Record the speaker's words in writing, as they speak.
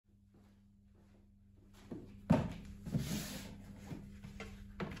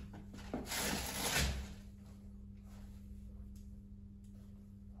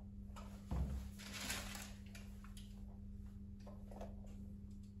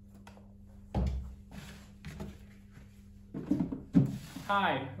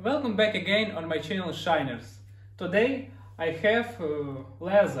Hi, welcome back again on my channel Shiners. Today I have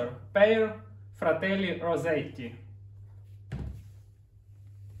leather pair Fratelli Rossetti.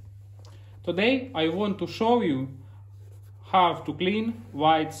 Today I want to show you how to clean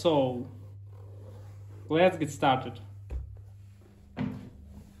white sole. Let's get started.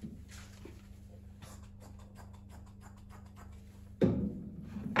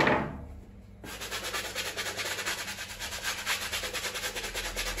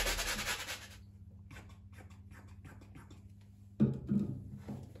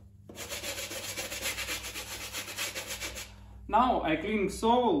 Now I clean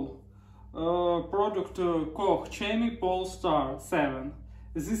sole product Koch Chemi Polestar 7.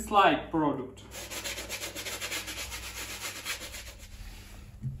 This light product.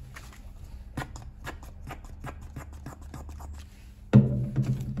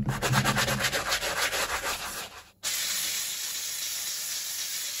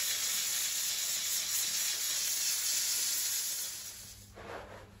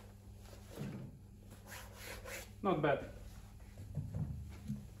 Not bad.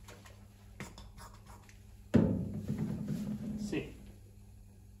 See.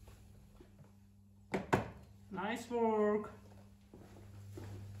 Nice work.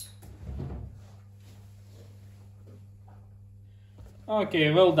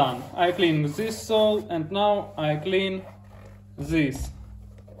 Okay, well done. I clean this sole and now I clean this.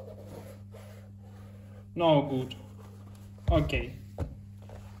 No good. Okay.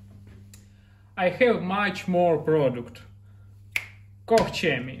 I have much more product. Koch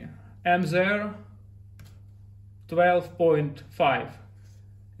Chemi MZR 12.5.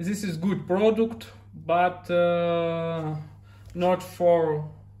 This is good product, but not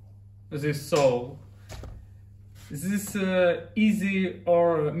for this sole. This easy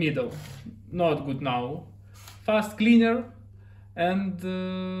or middle, not good now. Fast cleaner, and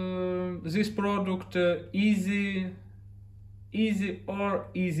this product easy or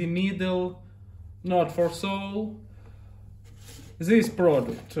easy middle, not for sole. This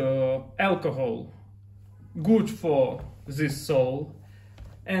product alcohol, good for this sole,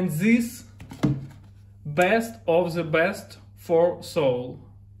 and this best of the best for sole.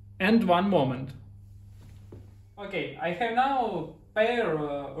 And one moment. Okay, I have now pair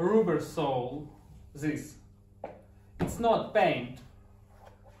rubber sole. This. It's not paint,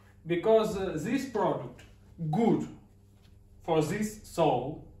 because this product good for this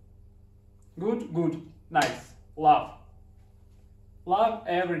sole. Good, nice, love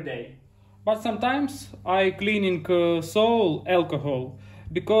every day. But sometimes I cleaning sole alcohol,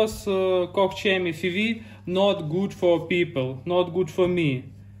 because Koch Chemi FV not good for people, not good for me.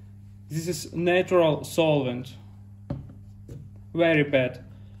 This is natural solvent. Very bad.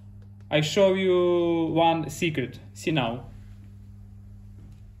 I show you one secret. See now.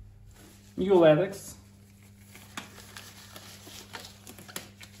 New latex.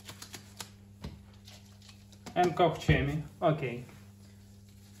 And Koch Chemi. Okay.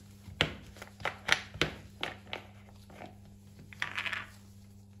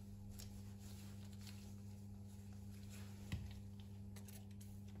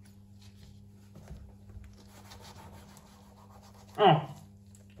 Oh,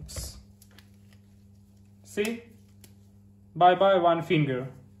 oops. See? Bye bye one finger.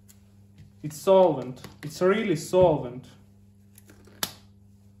 It's solvent. It's really solvent.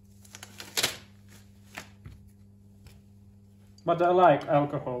 But I like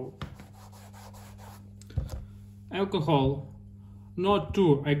alcohol. Alcohol not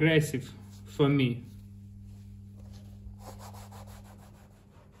too aggressive for me.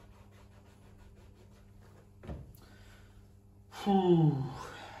 Whew.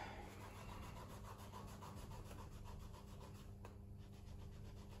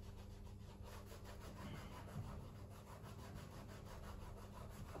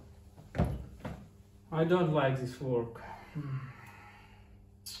 I don't like this work.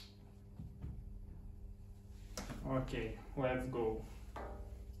 Okay, let's go.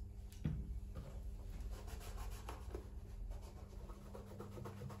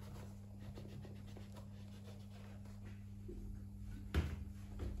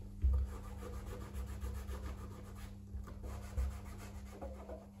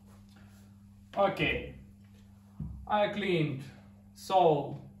 Okay, I cleaned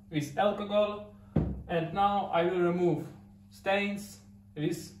sole with alcohol, and now I will remove stains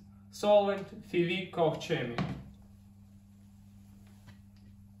with solvent FV Koch Chemi.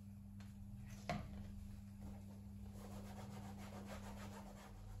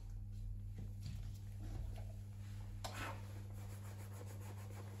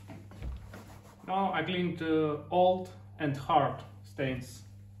 Now I cleaned old and hard stains.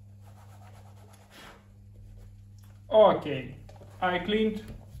 Okay, I cleaned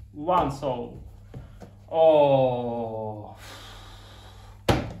one sole. Oh,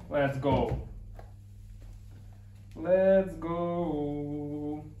 let's go. Let's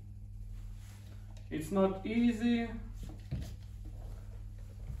go. It's not easy,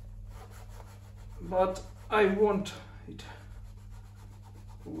 but I want it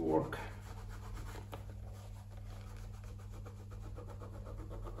to work.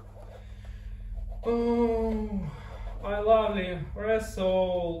 Oh, I lovely red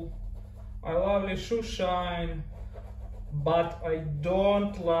sole, I lovely shoe shine, but I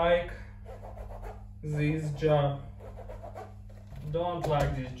don't like this job. Don't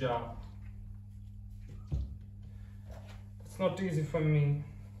like this job. It's not easy for me.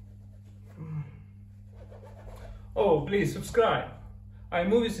 Oh, please subscribe. I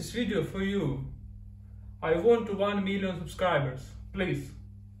moved this video for you. I want to 1 million subscribers. Please,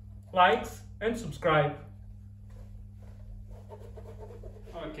 likes and subscribe.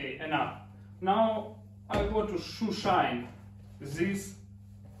 Okay, enough. Now I go to shoe shine this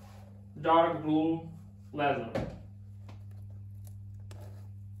dark blue leather.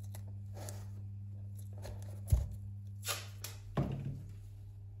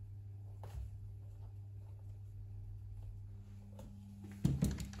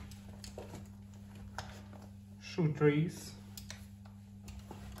 Shoe trees.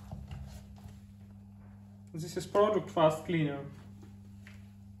 This is product fast cleaner.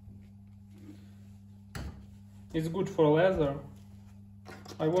 It's good for leather.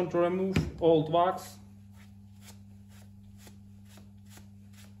 I want to remove old wax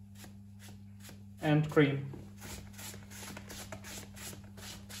and cream.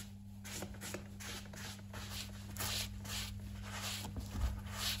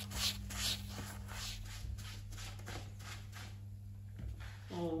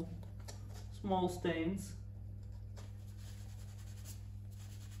 Oh, small stains.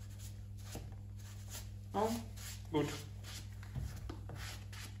 Oh, good.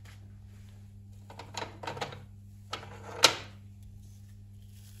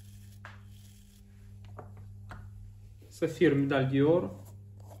 Сафир, медаль Dior,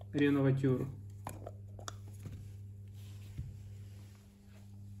 Renovateur.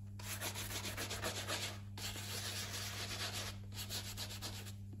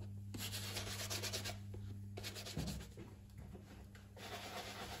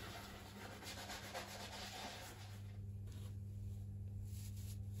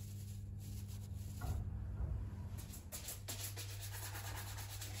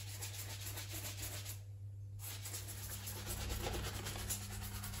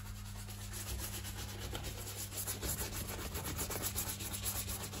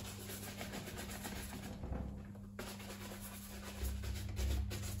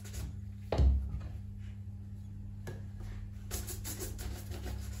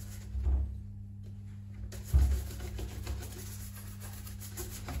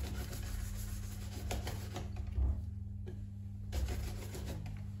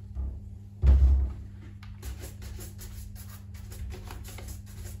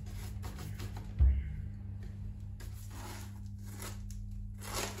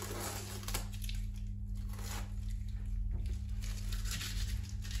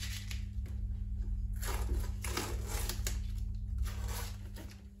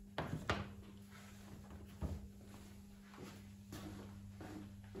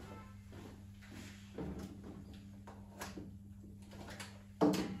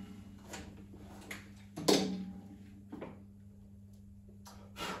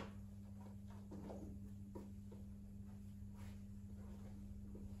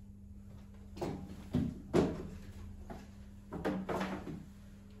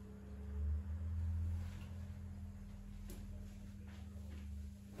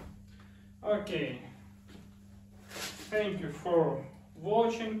 Okay, thank you for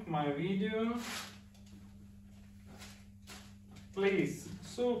watching my video. Please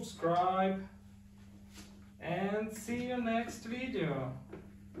subscribe and see you next video.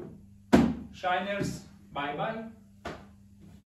 Shiners, bye bye.